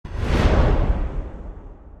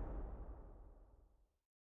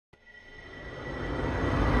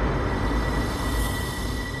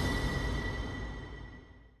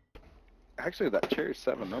Actually, that cherry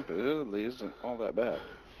 7-Up really isn't all that bad.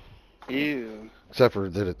 Ew. Except for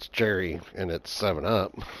that it's cherry and it's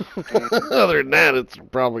 7-Up. Other than that, it's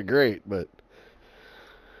probably great, but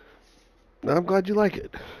I'm glad you like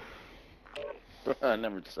it. I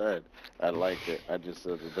never said I liked it. I just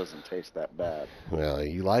said it doesn't taste that bad. Well,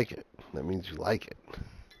 you like it. That means you like it.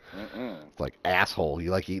 It's like asshole. You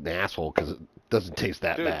like eating asshole because it doesn't taste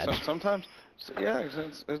that bad. Sometimes, yeah,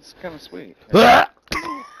 it's kind of sweet. No!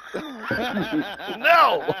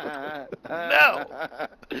 No!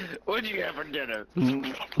 What'd you have for dinner?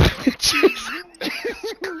 Jesus.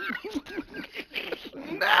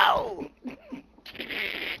 No!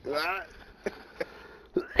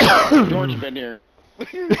 George's been here.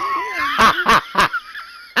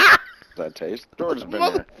 That taste? George's been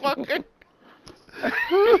here. Motherfucker!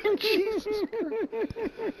 Jesus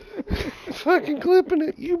Christ. Fucking clipping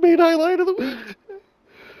it. You made highlight of the week.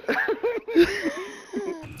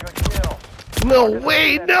 No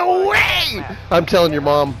way, no way! I'm telling your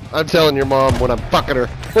mom. I'm telling your mom when I'm fucking her.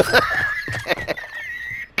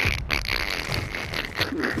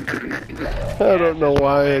 I don't know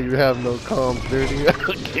why you have no comms, dirty. I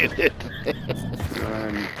don't get it.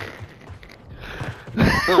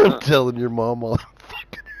 I'm telling your mom while I'm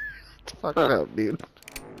fucking her. It's fucking up, dude.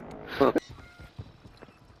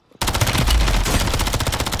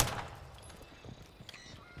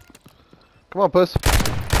 Come on, puss.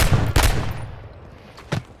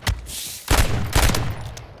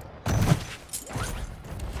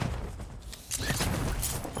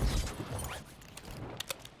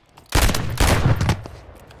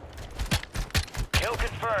 Kill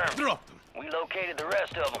confirmed. We located the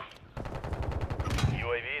rest of them.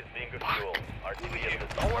 UAV is being good fuel. RTV is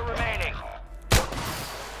 4 remaining.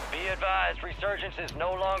 Be advised, resurgence is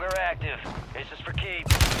no longer active. This is for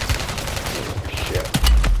keeps. Shit.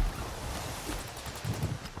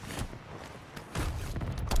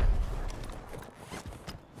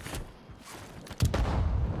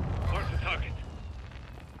 Mark the target.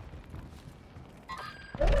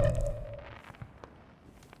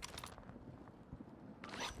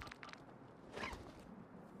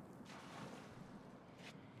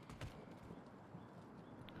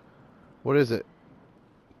 What is it?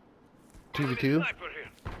 2v2? Sniper here.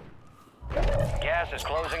 Gas is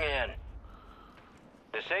closing in.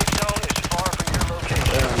 The safe zone is far from your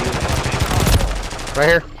location. Right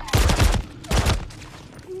here.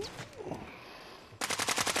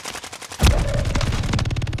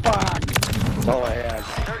 Fuck! That's all I had.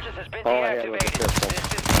 Resurgence has been All I had was a deactivated. pistol. This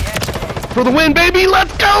is the exit. For the win, baby!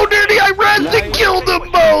 Let's go, Dirty! I rezzed and killed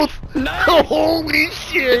them both! Nice. Holy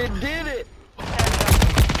shit! It did it!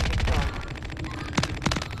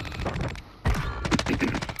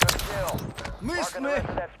 Marking the rest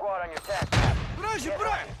of that squad on your tac map.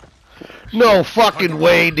 No fucking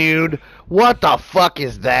way, dude. What the fuck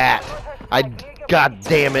is that? God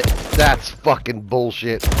damn it. That's fucking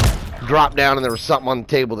bullshit. Dropped down and there was something on the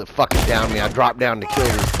table that fucking downed me. I dropped down to kill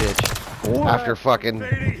this bitch. What? After fucking...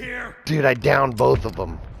 Dude, I downed both of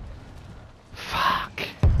them. Fuck.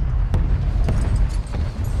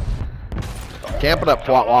 Camp it up,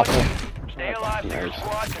 twat waffle. Stay alive so your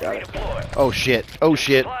squad can redeploy. Oh shit. Oh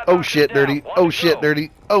shit. Oh shit, Dirty. Oh shit, Dirty.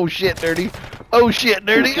 Oh shit, Dirty. Oh shit,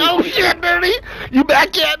 Dirty. Oh shit, Dirty. You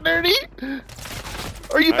back yet, Dirty?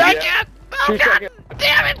 Are you back yet? Oh 2 god seconds.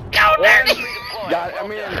 damn it. Go, Dirty. Got it.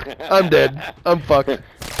 I'm in. I'm dead. I'm fucked. I'm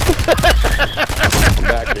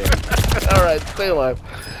back in. Alright, stay alive.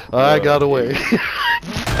 I got away.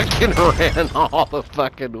 Fucking ran all the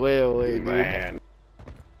fucking way away, dude. Man.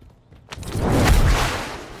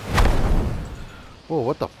 Whoa,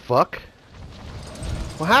 what the fuck?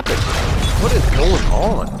 What happened? What is going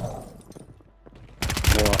on?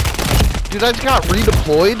 What? Dude, I just got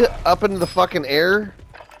redeployed up into the fucking air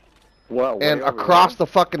What? and across the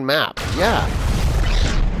fucking map. Yeah.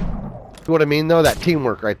 You know what I mean, though? That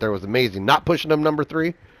teamwork right there was amazing. Not pushing them, number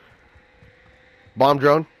 3. Bomb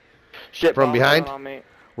drone. Shit, From behind? on me.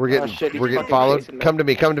 We're getting shit, he's we're getting fucking followed. chasing me. Come to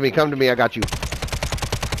me, come to me, come to me. I got you.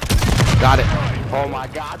 Got it. Oh my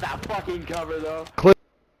god, that fucking cover though. Clip.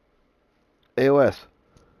 AOS.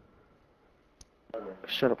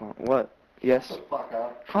 Shut up, what? Yes?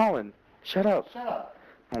 Colin, shut up.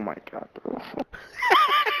 Oh my god, bro.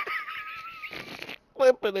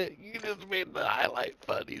 Flipping it. You just made the highlight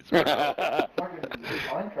funnies, bro.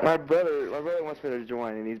 My brother wants me to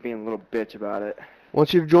join and he's being a little bitch about it.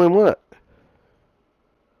 Want you to join what?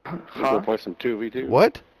 Go play some 2v2.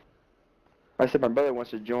 What? I said my brother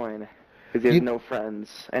wants to join because he has no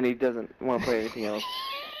friends and he doesn't want to play anything else.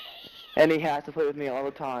 And he has to play with me all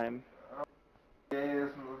the time.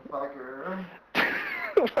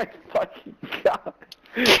 Oh my fucking god.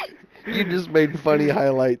 You just made funny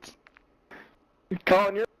highlights.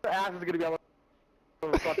 Colin, your ass is gonna be on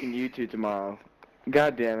fucking YouTube tomorrow.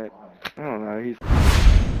 God damn it. I don't know, he's...